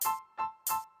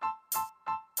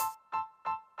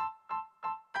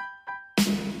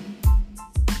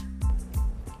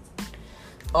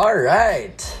All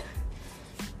right.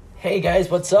 Hey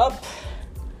guys, what's up?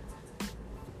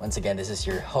 Once again, this is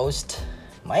your host,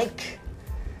 Mike,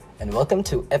 and welcome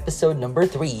to episode number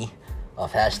 3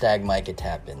 of Hashtag Mike It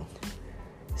Happen.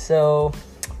 So,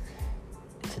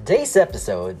 today's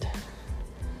episode,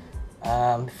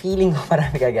 feeling ko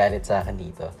marami gagalit sa akin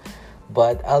dito.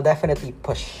 But I'll definitely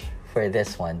push for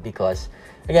this one because,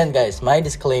 again guys, my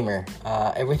disclaimer,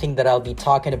 everything that I'll be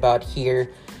talking about here,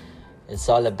 it's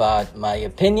all about my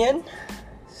opinion,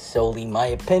 solely my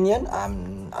opinion.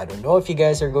 I don't know if you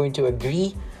guys are going to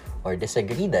agree or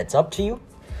disagree, that's up to you.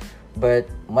 But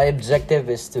my objective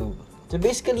is to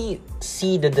basically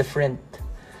see the different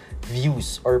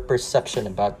views or perception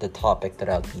about the topic that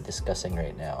I'll be discussing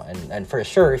right now. And for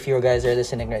sure, if you guys are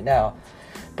listening right now,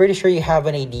 pretty sure you have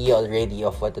an idea already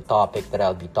of what the topic that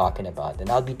I'll be talking about. And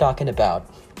I'll be talking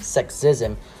about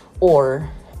sexism or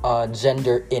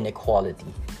gender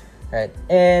inequality. Right,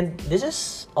 and this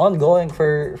is ongoing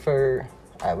for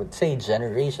I would say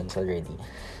generations already,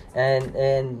 and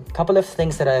a couple of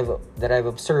things that I've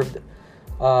observed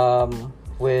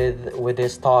with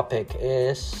this topic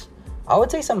is, I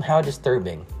would say, somehow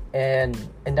disturbing, and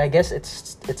I guess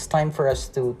it's time for us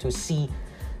to see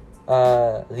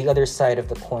the other side of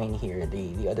the coin here,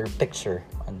 the other picture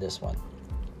on this one.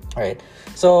 All right,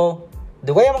 so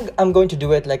the way I'm going to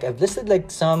do it, like I've listed like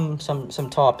some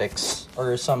topics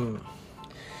or some,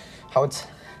 how would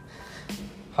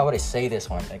I say this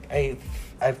one? Like I've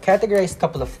categorized a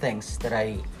couple of things that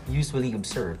I usually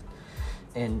observe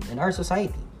in our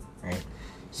society, right?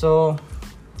 So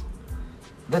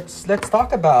let's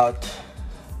talk about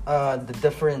the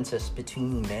differences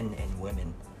between men and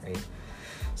women, right?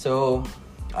 So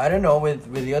I don't know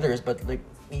with the others, but like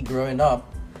me growing up,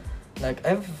 like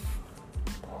I've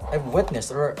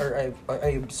witnessed or I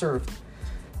observed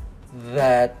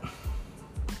that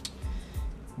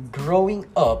growing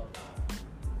up,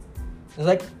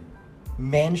 like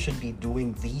men should be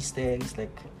doing these things.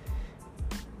 Like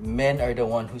men are the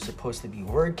one who's supposed to be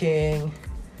working.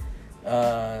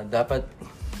 Dapat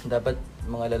mga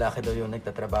lalaki daw yung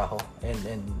nagtatrabaho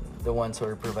and the ones who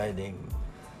are providing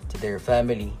to their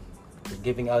family,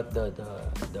 giving out the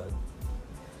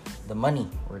money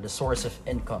or the source of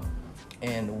income.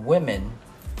 And women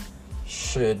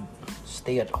should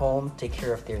stay at home, take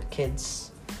care of their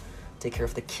kids, take care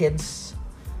of the kids,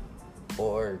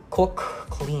 or cook,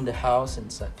 clean the house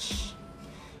and such.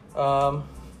 I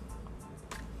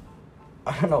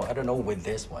don't know with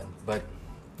this one, but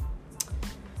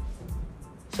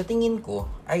sa tingin ko,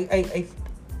 I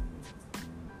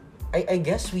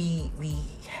guess we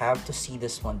have to see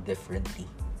this one differently,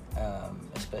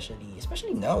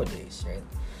 especially nowadays, right?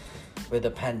 With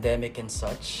the pandemic and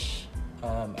such,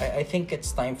 I think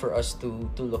it's time for us to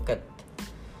look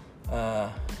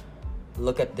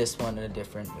at this one in a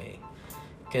different way,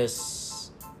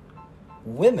 because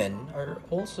women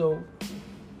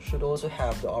should also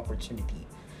have the opportunity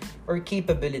or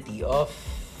capability of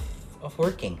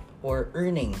working or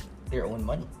earning their own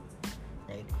money,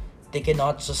 right? They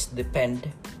cannot just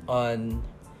depend on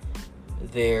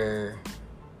their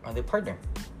partner,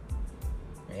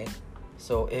 right?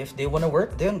 So if they want to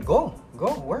work, then go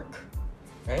work,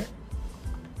 right?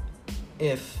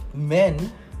 If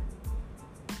men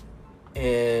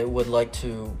would like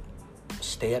to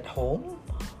stay at home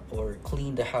or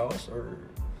clean the house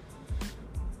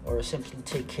or simply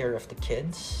take care of the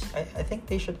kids, I think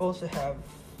they should also have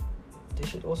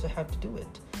to do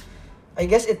it. I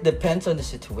guess it depends on the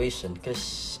situation,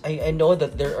 because I know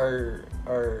that there are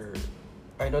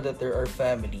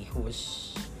family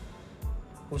who's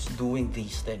doing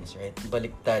these things, right?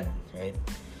 Baliktad, right?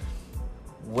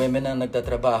 Women ang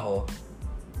nagtatrabaho,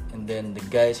 and then the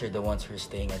guys are the ones who are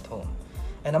staying at home.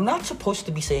 And I'm not supposed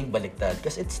to be saying baliktad,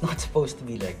 because it's not supposed to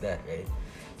be like that, right?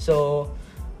 So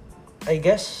I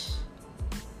guess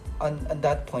on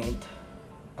that point,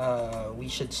 we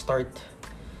should start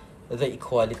the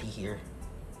equality here,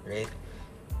 right?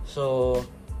 So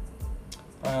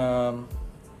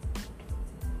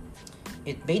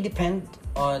it may depend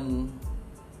on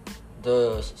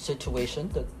the situation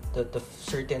that the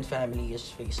certain family is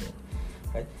facing,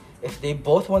 right? If they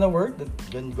both want to work,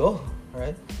 then go,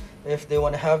 right? If they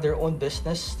want to have their own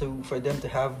business for them to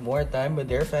have more time with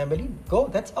their family, go.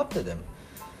 That's up to them,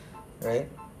 right?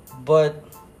 But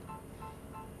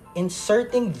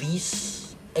inserting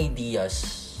these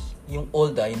ideas, yung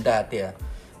dati,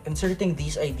 inserting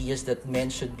these ideas that men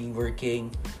should be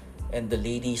working and the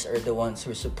ladies are the ones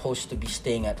who are supposed to be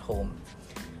staying at home,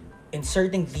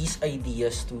 inserting these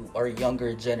ideas to our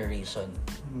younger generation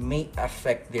may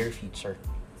affect their future,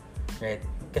 right?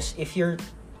 Because if you're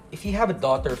if you have a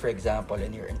daughter, for example,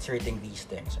 and you're inserting these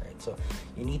things, right? So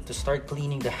you need to start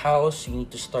cleaning the house. You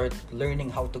need to start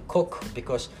learning how to cook,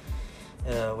 because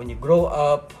when you grow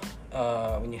up,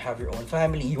 when you have your own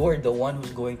family, you're the one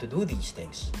who's going to do these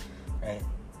things, right?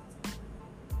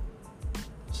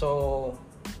 So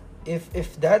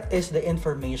if that is the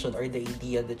information or the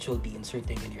idea that you'll be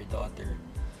inserting in your daughter,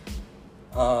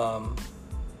 um,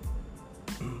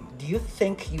 do you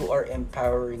think you are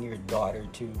empowering your daughter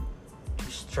to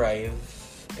strive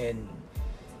and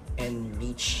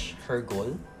reach her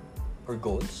goal or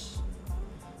goals,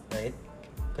 right?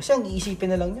 Kasi ang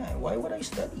iisipin na lang niya, why would I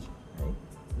study, right?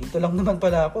 Dito lang naman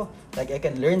pala ako, like I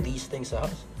can learn these things sa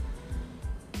house,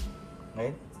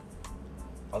 right?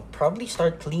 I'll probably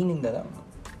start cleaning na lang.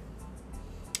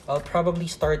 I'll probably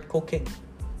start cooking,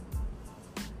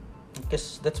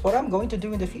 because that's what I'm going to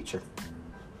do in the future,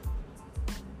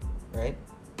 right?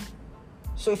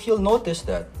 So if you'll notice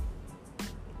that,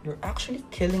 you're actually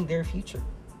killing their future,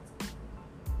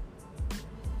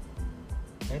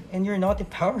 right? And you're not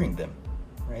empowering them,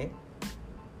 right?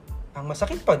 Ang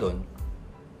masakit pa dun,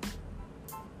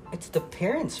 it's the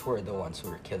parents who are the ones who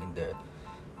are killing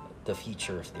the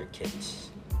future of their kids,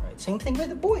 right? Same thing with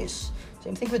the boys.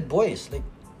 Same thing with boys. Like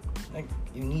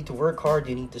you need to work hard.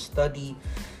 You need to study,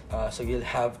 so you'll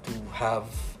have to have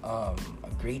a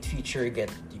great future. You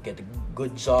get a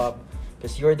good job,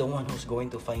 because you're the one who's going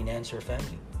to finance your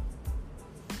family,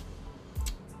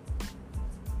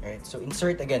 right? So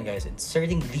inserting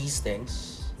these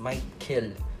things might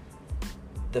kill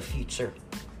the future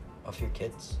of your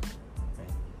kids,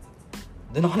 right?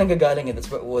 Doon ako nanggagaling. That's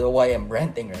why I'm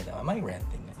ranting right now. Am I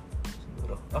ranting?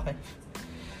 Siguro. Okay.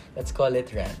 Let's call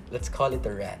it rant. Let's call it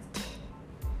a rant.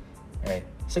 Right.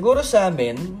 Siguro sa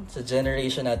amin, sa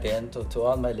generation natin, to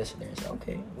all my listeners,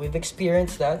 okay, we've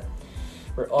experienced that.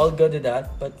 We're all good at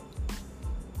that, but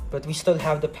we still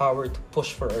have the power to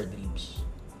push for our dreams,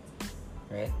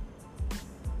 right?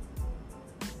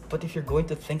 But if you're going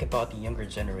to think about the younger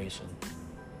generation,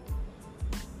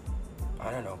 I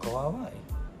don't know, kawawa eh.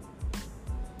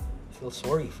 I feel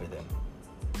sorry for them.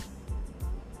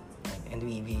 And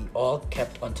we all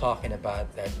kept on talking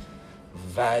about that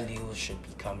values should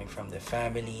be coming from the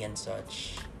family and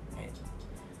such, right?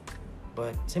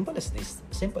 But simple as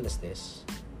this,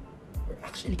 we're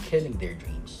actually killing their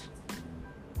dreams,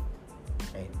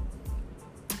 right?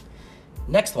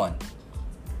 Next one.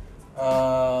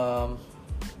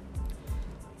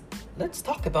 Let's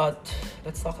talk about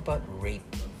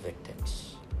rape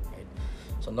victims, right?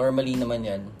 So normally naman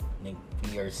yan, like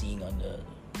we are seeing on the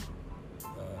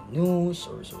news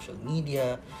or social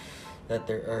media that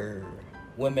there are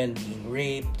women being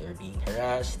raped or being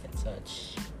harassed and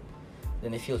such.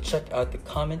 Then if you'll check out the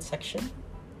comment section,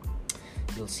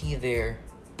 you'll see there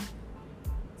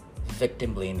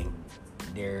victim blaming.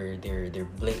 They're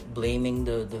blaming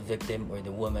the victim or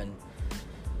the woman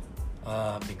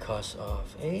because of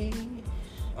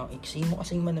ang iksi mo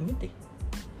kasing manamit eh.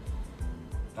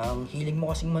 Ang hiling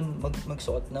mo kasing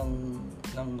magsuot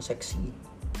ng sexy.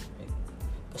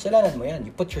 Kasalanan mo yan.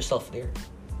 You put yourself there.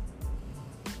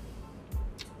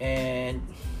 And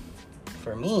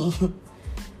for me,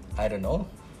 I don't know,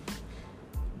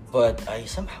 but I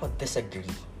somehow disagree.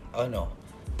 Oh no,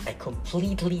 I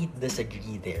completely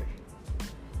disagree there.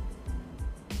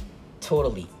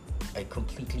 Totally. I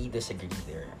completely disagree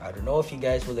there. I don't know if you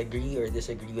guys will agree or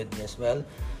disagree with me as well.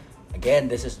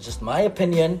 Again, this is just my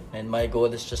opinion, and my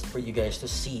goal is just for you guys to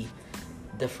see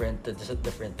a different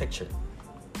picture.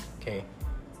 Okay?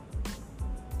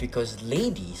 Because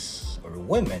ladies or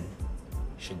women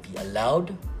should be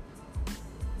allowed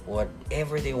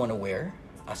whatever they want to wear,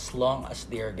 as long as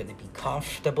they are going to be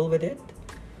comfortable with it,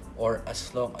 or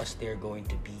as long as they're going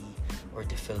to be or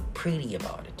to feel pretty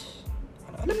about it.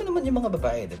 Alam mo naman yung mga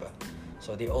babae, diba?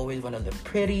 So they always want to look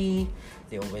pretty.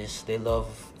 They love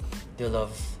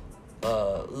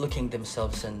looking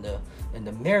themselves in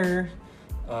the mirror,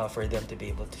 for them to be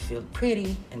able to feel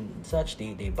pretty and such.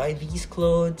 They buy these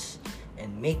clothes and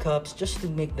makeups just to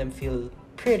make them feel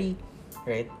pretty,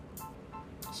 right?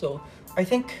 So I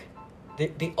think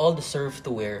they all deserve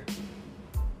to wear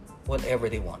whatever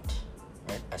they want,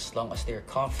 right? As long as they're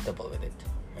comfortable with it,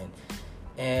 right?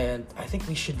 And I think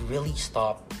we should really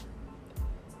stop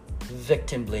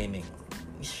victim blaming.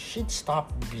 We should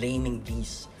stop blaming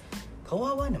these.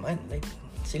 Kawawa naman, like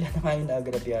sila na nga yung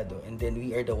naagrabyado, and then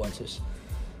we are the ones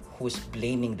who's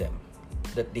blaming them,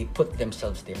 that they put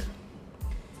themselves there.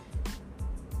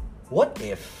 What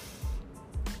if,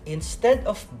 instead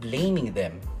of blaming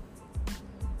them,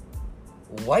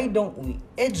 why don't we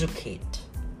educate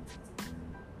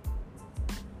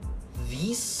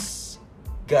these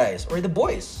guys or the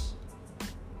boys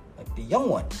the young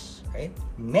ones, right?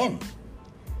 Men.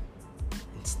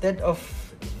 Instead of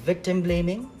victim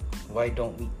blaming, why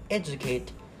don't we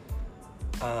educate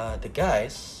the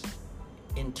guys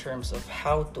in terms of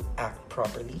how to act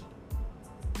properly,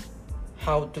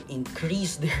 how to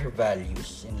increase their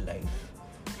values in life,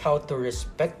 how to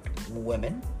respect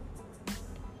women,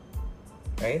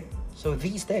 right? So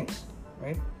these things,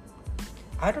 right?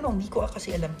 I don't know, hindi ko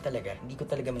kasi alam talaga. Hindi ko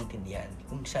talaga maintindihan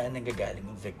kung saan nanggagaling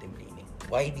yung victim blaming.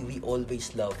 Why do we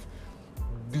always love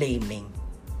blaming?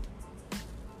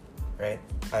 Right?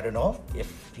 I don't know if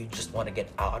you just want to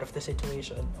get out of the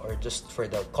situation or just for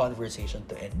the conversation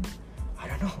to end. I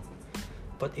don't know.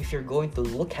 But if you're going to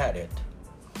look at it,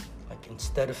 like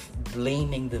instead of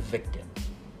blaming the victim,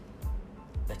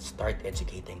 let's start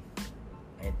educating.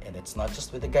 Right? And it's not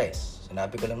just with the guys.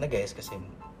 Sinabi ko lang na guys kasi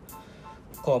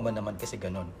common naman kasi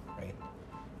ganun, right?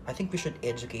 I think we should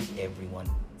educate everyone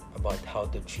about how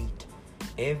to treat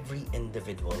every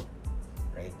individual,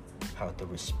 right? How to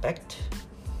respect,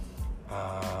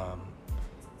 how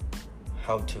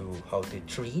to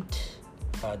treat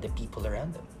the people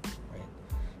around them, right?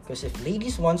 Because if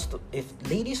ladies want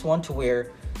to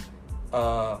wear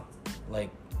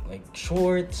like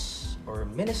shorts or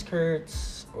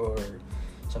miniskirts, or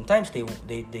sometimes they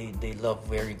love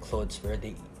wearing clothes where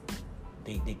they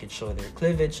could show their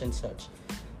cleavage and such,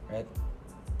 right?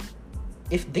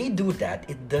 If they do that,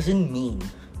 it doesn't mean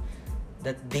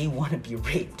that they want to be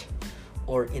raped,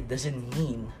 or it doesn't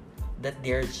mean that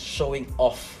they're showing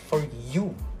off for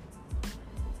you,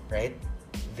 right?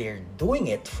 They're doing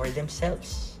it for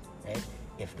themselves, right?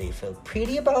 If they feel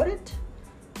pretty about it,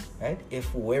 right?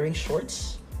 If wearing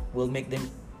shorts will make them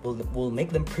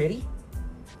pretty,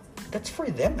 that's for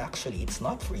them actually. It's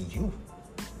not for you,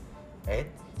 right?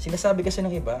 Sinasabi kasi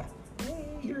ng iba,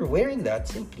 you're wearing that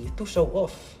simply to show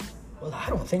off. Well, I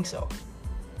don't think so.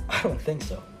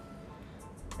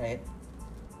 Right?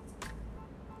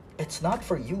 It's not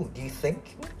for you. Do you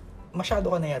think?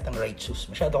 Masyado ka na yatang righteous.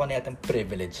 Masyado ka na yatang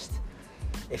privileged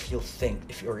if you'll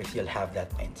have that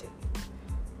mindset.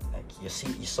 Like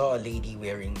you saw a lady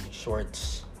wearing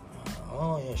shorts.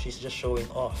 Oh yeah, she's just showing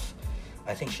off.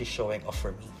 I think she's showing off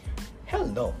for me. Hell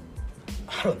no.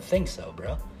 I don't think so,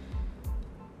 bro.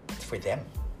 For them,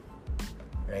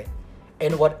 right?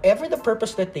 And whatever the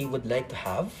purpose that they would like to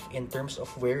have in terms of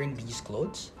wearing these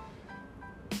clothes,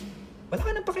 wala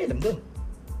ka nang pakialam dun.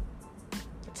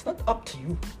 It's not up to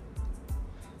you,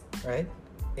 right?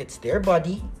 It's their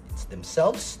body, it's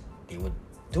themselves. They would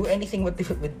do anything with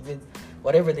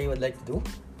whatever they would like to do.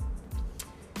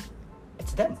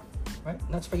 It's them, right?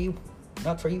 Not for you.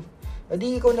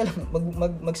 Adi ikaw na lang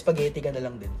mag-spaghetti ka na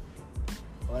lang din.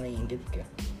 Baka naiingit ka.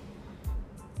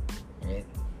 Right?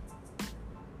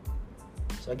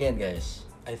 So again, guys,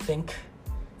 I think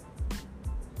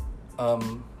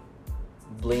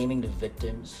blaming the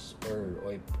victims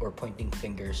or pointing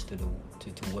fingers to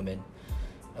women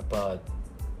about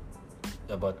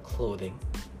clothing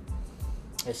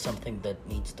is something that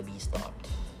needs to be stopped,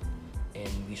 and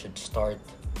we should start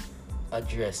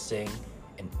addressing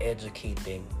and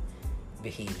educating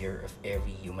behavior of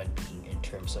every human being in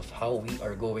terms of how we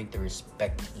are going to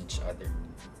respect each other.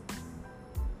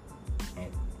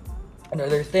 Right?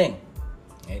 Another thing,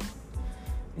 right?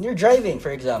 When you're driving,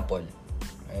 for example,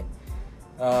 right?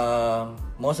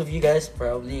 Most of you guys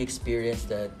probably experienced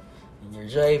that when you're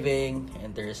driving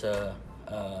and there's a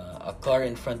car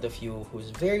in front of you who's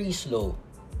very slow,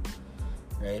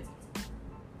 right?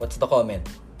 What's the comment?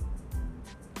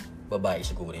 Babae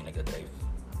siguro yung nagdadrive.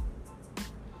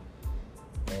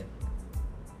 Right?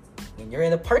 When you're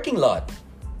in a parking lot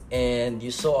and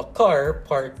you saw a car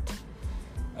parked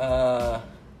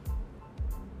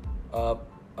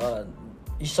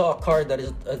you saw a car that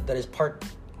is parked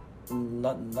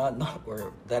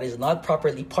or that is not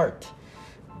properly parked,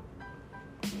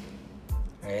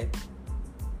 right?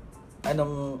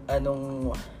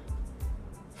 Anong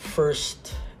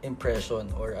first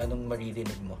impression or anong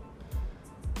maririnig mo?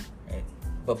 Right?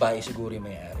 Babae siguro yung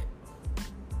may-ari.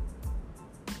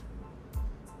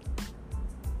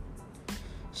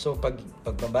 So pag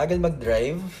mabagal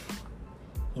mag-drive,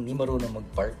 hindi marunong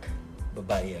mag-park,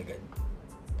 babae agad.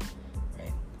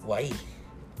 Right? Why?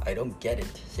 I don't get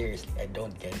it. Seriously, I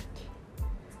don't get it.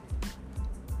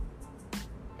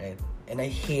 Right? And I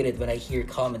hate it when I hear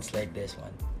comments like this one.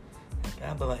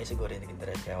 Like, babae siguro yung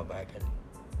nag-drive kaya mabagal.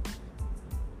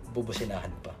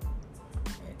 Bubusinahan pa.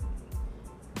 Right?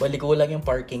 Baliko lang yung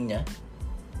parking niya.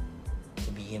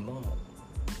 Sabihin mo,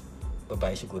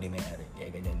 babae siguro yung may-ari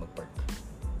kaya ganyan mag-park.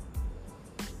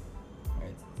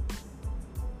 Right?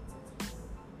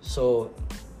 So,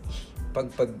 pag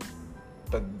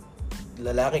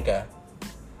lalaki ka,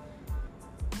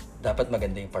 dapat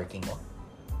maganda yung parking mo?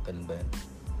 Ganun ba yun?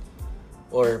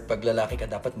 Or pag lalaki ka,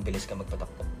 dapat mabilis ka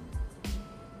magpatakbo?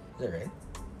 Is that right?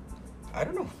 I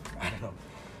don't know.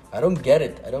 I don't get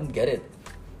it.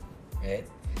 Right?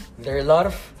 There are a lot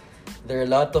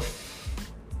of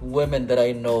women that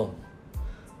I know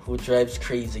who drives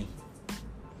crazy.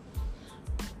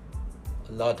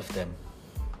 A lot of them.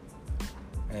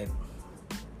 Right?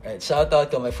 Shout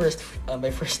out to my first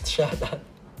shout out.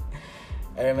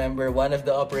 I remember one of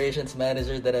the operations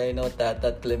managers that I know,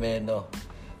 Tata Clemeno.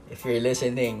 If you're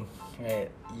listening,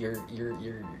 right, you're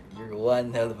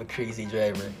one hell of a crazy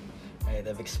driver. Right,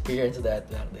 I've experienced that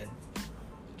back then.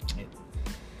 Right.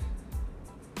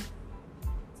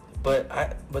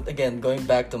 But again, going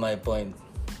back to my point,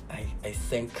 I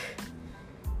think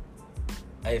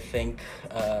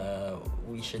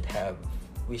we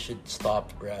should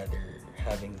stop rather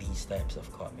having these types of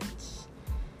comments.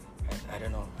 I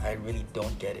don't know. I really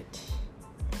don't get it.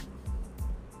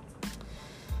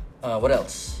 What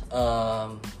else?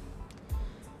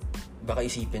 Baka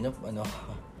isipin nyo,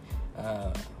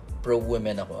 pro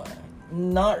women ako.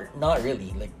 Not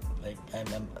really. Like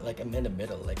I'm in the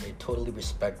middle. Like I totally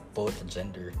respect both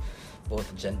genders,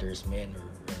 men or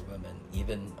women,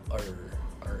 even our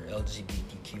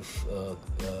LGBTQ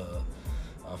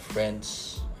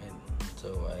friends. And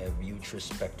so I have huge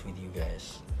respect with you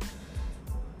guys.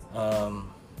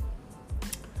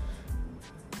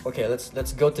 Okay,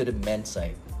 let's go to the men's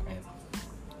side. Right?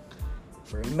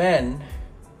 For men,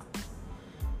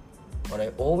 what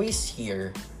I always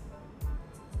hear,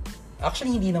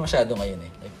 actually hindi na masyado ngayon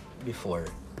eh. Like before,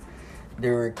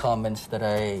 there were comments that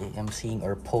I am seeing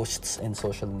or posts in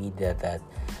social media that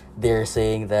they're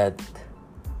saying that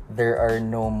there are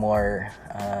no more,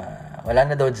 wala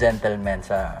na daw gentlemen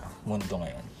sa mundo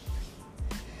ngayon.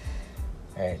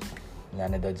 Right?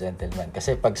 Wala na daw gentlemen.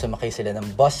 Kasi pag sumakay sila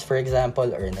ng bus, for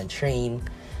example, or ng train,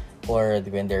 or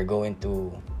when they're going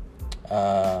to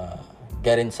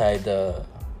get inside the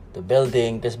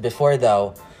building, because before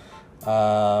daw,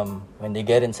 when they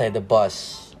get inside the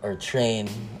bus or train,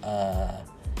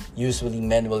 usually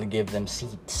men will give them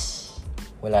seats.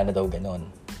 Wala na daw ganon.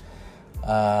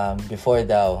 Before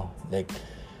daw, like,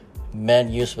 men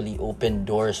usually open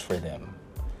doors for them.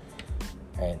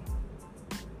 Right?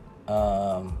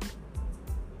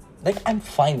 Like, I'm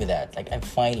fine with that. Like, I'm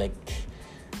fine, like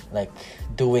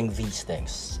doing these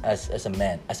things as a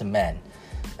man.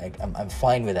 Like, I'm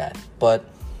fine with that. But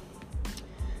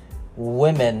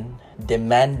women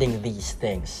demanding these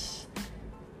things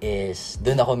is,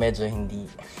 dun ako medyo hindi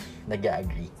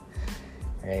nag-agree.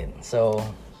 Right? So,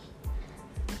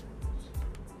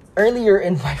 earlier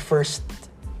in my first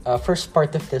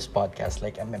part of this podcast,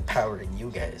 like, I'm empowering you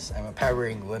guys. I'm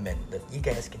empowering women that you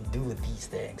guys can do these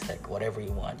things. Like, whatever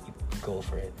you want, you go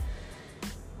for it.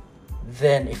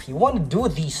 Then, if you want to do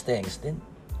these things, then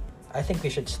I think we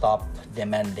should stop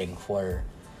demanding for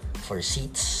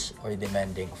seats or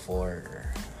demanding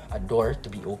for a door to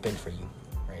be open for you.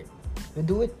 Right? You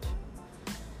do it.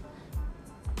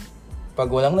 Pag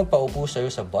walang nagpaupo sa'yo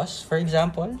sa bus, for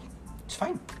example, it's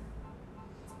fine.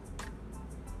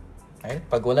 Right?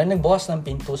 Pag walang nagbukas ng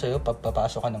pinto sa'yo, pag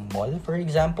papasok ka ng mall, for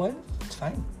example, it's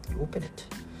fine. You open it.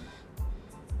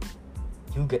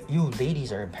 You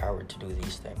ladies are empowered to do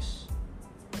these things.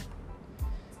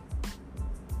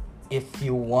 If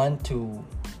you want to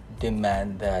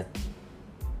demand that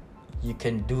you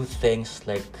can do things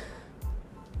like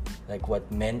what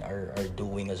men are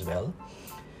doing as well,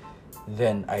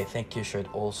 then I think you should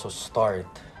also start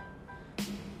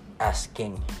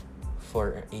asking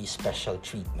for a special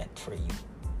treatment for you.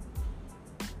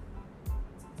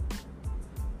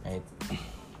 Right?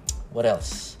 What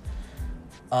else?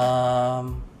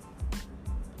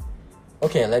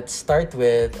 Okay, let's start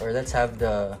with, or let's have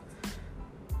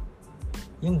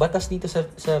yung batas dito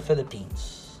sa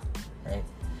Philippines. Right?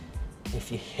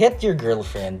 If you hit your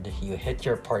girlfriend, you hit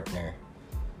your partner,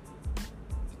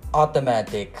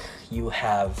 automatic, you'll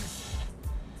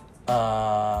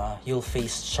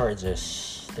face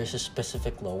charges. There's a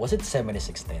specific law. Was it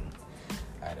 7610?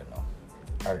 I don't know.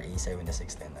 RE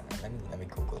 7610. Let me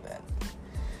Google that.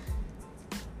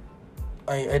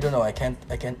 I don't know. I can't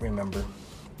remember.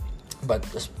 But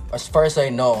as far as I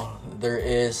know, there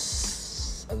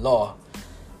is a law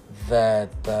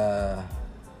that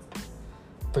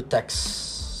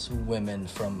protects women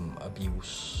from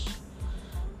abuse.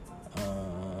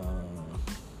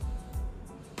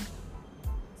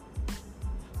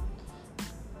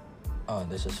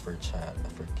 This is for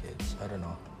kids. I don't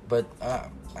know, but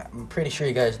I'm pretty sure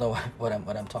you guys know what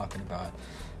I'm talking about.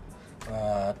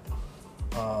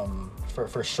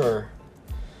 For sure,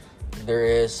 there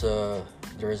is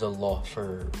there is a law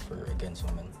for against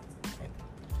women. Right?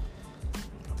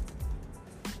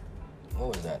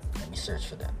 What was that? Let me search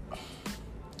for that.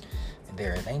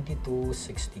 There,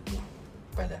 9262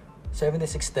 pala.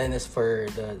 7610 is for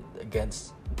the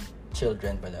against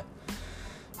children pala.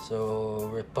 So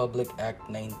Republic Act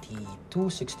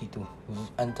 9262,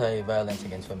 anti-violence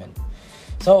against women.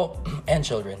 So and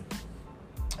children.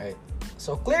 Right.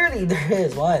 So clearly there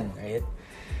is one, right?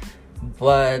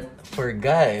 But for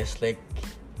guys, like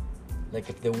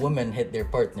if the woman hit their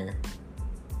partner,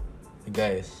 the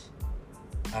guys,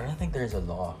 I don't think there's a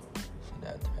law for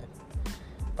that, right?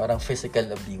 Parang physical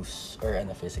abuse or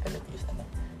physical abuse,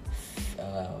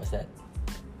 what's that?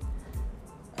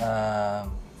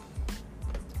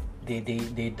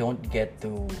 They don't get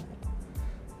to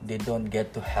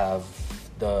have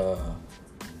the,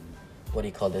 what do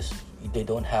you call this? They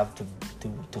don't have to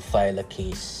file a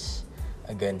case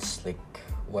against like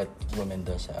what women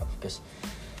does have, because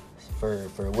for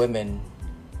women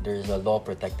there's a law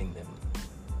protecting them,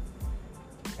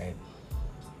 right?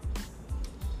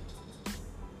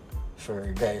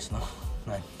 For guys, no.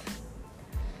 Right.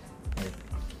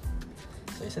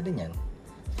 So isa din yan.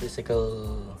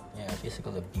 Physical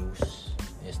abuse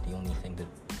is the only thing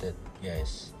that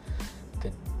guys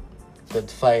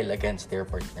could file against their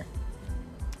partner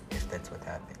if that's what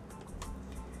happened.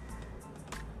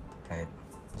 Right?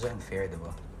 It's unfair,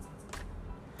 diba?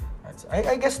 Right. So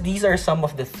I guess these are some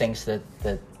of the things that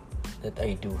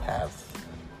I do have.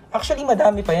 Actually,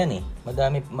 madami pa yan eh.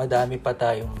 Madami pa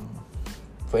tayong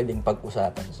pwedeng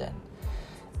pag-usapan dyan.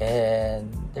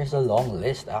 And there's a long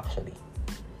list actually.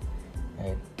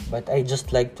 Right? But I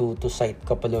just like to cite a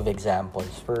couple of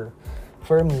examples for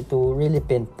me to really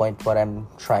pinpoint what I'm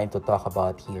trying to talk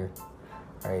about here.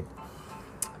 Right?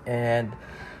 And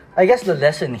I guess the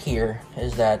lesson here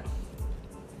is that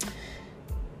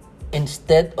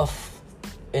instead of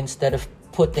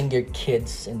putting your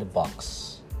kids in the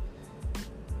box,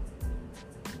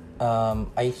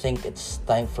 I think it's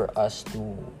time for us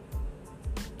to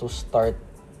start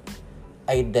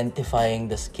identifying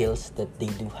the skills that they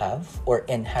do have, or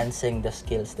enhancing the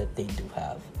skills that they do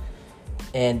have,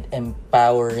 and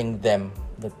empowering them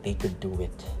that they could do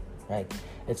it, right?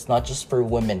 It's not just for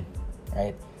women,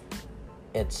 right?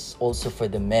 It's also for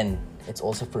the men. It's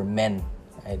also for men,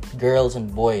 right? Girls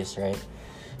and boys, right?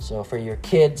 So for your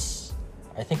kids,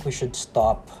 I think we should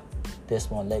stop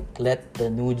this one. Like, let the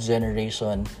new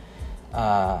generation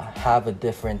have a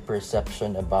different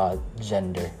perception about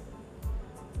gender,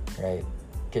 right?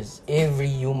 Because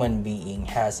every human being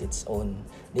has its own,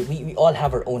 we all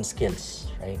have our own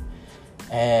skills, right?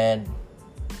 And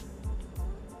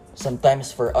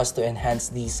sometimes for us to enhance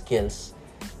these skills,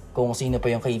 kung sino pa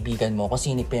yung kaibigan mo, kung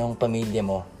sino pa yung pamilya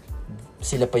mo,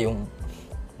 sila pa yung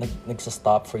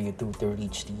nagsa-stop for you to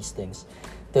reach these things,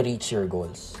 to reach your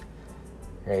goals,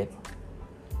 right?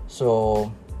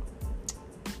 So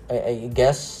I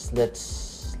guess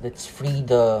let's free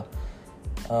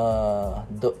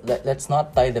let's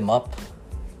not tie them up,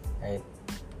 right?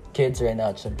 Kids right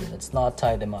now, children, let's not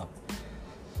tie them up,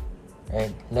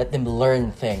 right? Let them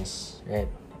learn things, right?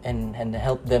 And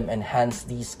help them enhance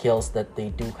these skills that they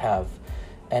do have,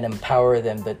 and empower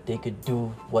them that they could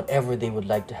do whatever they would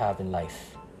like to have in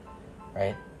life,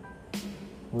 right?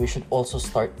 We should also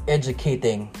start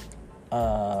educating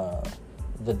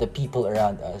the people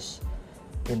around us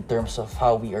in terms of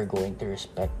how we are going to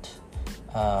respect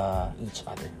each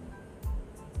other.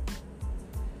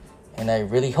 And I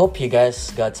really hope you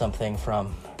guys got something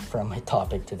from my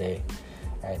topic today.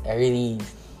 Right? I really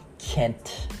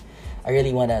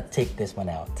want to take this one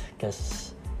out,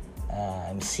 because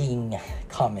I'm seeing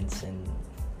comments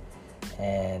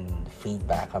and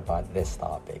feedback about this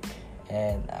topic,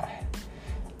 and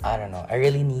I don't know, I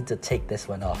really need to take this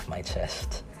one off my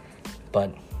chest.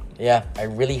 But yeah, I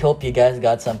really hope you guys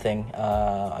got something.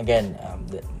 Again,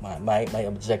 my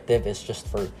objective is just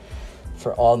for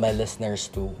all my listeners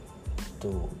to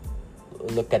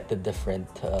look at the different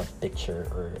picture,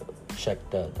 or check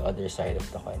the other side of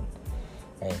the coin,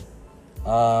 right?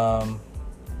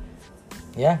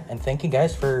 Yeah, and thank you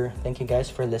guys for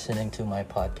listening to my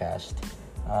podcast,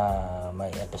 my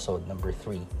episode number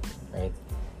 3, right?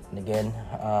 And again,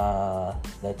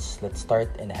 let's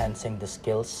start enhancing the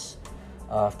skills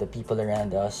of the people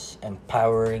around us,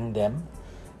 empowering them,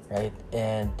 right?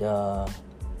 And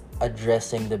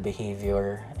addressing the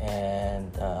behavior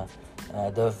and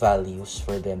the values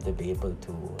for them to be able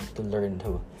to learn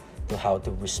to how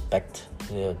to respect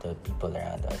the people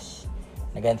around us.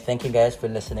 And again, thank you guys for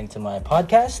listening to my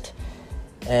podcast,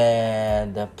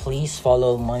 and please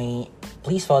follow me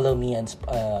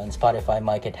on Spotify,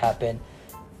 Make It Happen,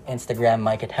 Instagram,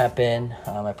 Make It Happen.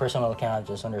 My personal account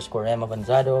just underscore Emma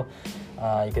Vanzado.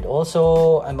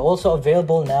 I'm also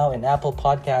available now in Apple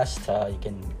Podcast. You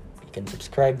can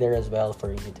subscribe there as well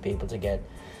for you to be able to get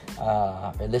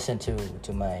or listen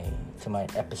to my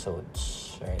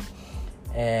episodes, right?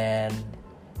 And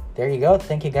there you go.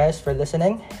 Thank you guys for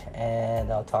listening,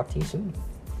 and I'll talk to you soon.